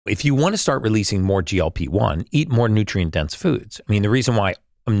If you want to start releasing more GLP-1, eat more nutrient-dense foods. I mean, the reason why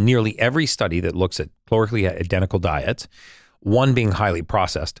nearly every study that looks at calorically identical diets, one being highly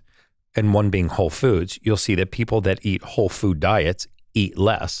processed and one being whole foods, you'll see that people that eat whole food diets eat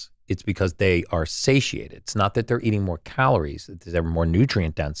less. It's because they are satiated. It's not that they're eating more calories, they're more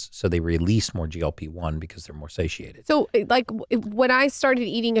nutrient dense, so they release more GLP-1 because they're more satiated. So like when I started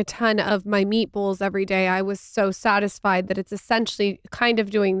eating a ton of my meat bowls every day, I was so satisfied that it's essentially kind of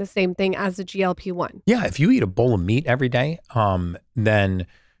doing the same thing as a GLP-1. Yeah, if you eat a bowl of meat every day, then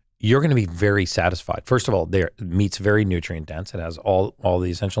you're going to be very satisfied. First of all, meat's very nutrient dense. It has all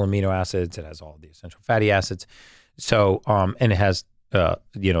the essential amino acids. It has all the essential fatty acids. So, and it has,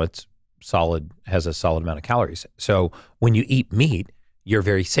 it's solid, has a solid amount of calories. So when you eat meat, you're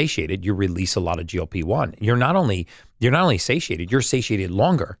very satiated. You release a lot of GLP-1. You're not only satiated, you're satiated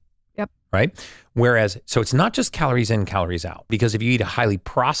longer. Yep. Right. Whereas, so it's not just calories in, calories out, because if you eat a highly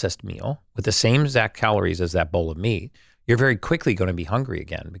processed meal with the same exact calories as that bowl of meat, you're very quickly going to be hungry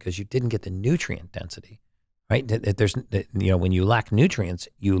again because you didn't get the nutrient density, right? When you lack nutrients,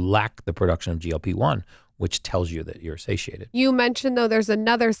 you lack the production of GLP-1, which tells you that you're satiated. You mentioned, though, there's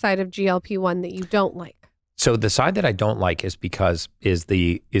another side of GLP-1 that you don't like. So the side that I don't like is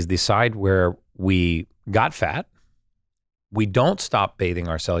the side where we got fat. We don't stop bathing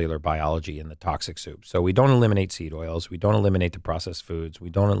our cellular biology in the toxic soup. So we don't eliminate seed oils. We don't eliminate the processed foods. We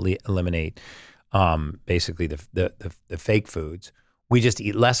don't eliminate basically the fake foods. We just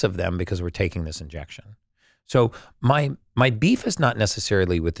eat less of them because we're taking this injection. So my beef is not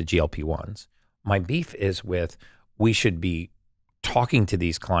necessarily with the GLP-1s. My beef is with, we should be talking to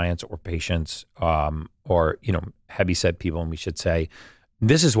these clients or patients or heavyset people, and we should say,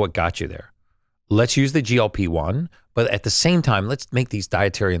 this is what got you there. Let's use the GLP-1, but at the same time, let's make these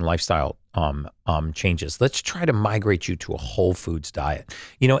dietary and lifestyle changes. Let's try to migrate you to a whole foods diet.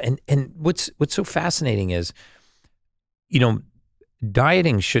 And what's so fascinating is,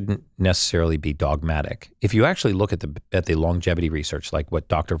 dieting shouldn't necessarily be dogmatic. If you actually look at the longevity research, like what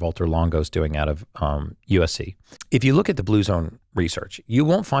Dr. Walter Longo is doing out of USC, if you look at the Blue Zone research, you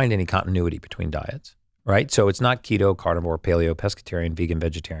won't find any continuity between diets, right? So it's not keto, carnivore, paleo, pescatarian, vegan,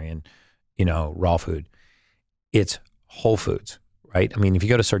 vegetarian, raw food. It's whole foods, right? I mean, if you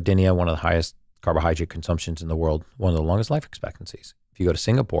go to Sardinia, one of the highest carbohydrate consumptions in the world, one of the longest life expectancies. If you go to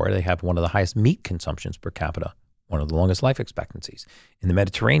Singapore, they have one of the highest meat consumptions per capita, one of the longest life expectancies. In the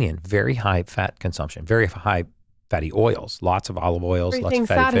Mediterranean, very high fat consumption, very high fatty oils, lots of olive oils, lots of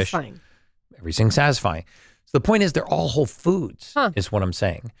fatty satisfying. Fish. Everything's satisfying. So the point is they're all whole foods, is what I'm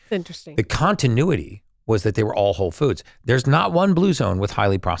saying. It's interesting. The continuity was that they were all whole foods. There's not one Blue Zone with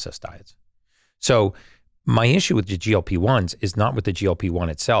highly processed diets. So my issue with the GLP-1s is not with the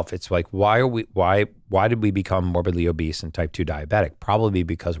GLP-1 itself. It's like, why did we become morbidly obese and type 2 diabetic? Probably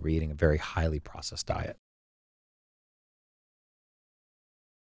because we're eating a very highly processed diet.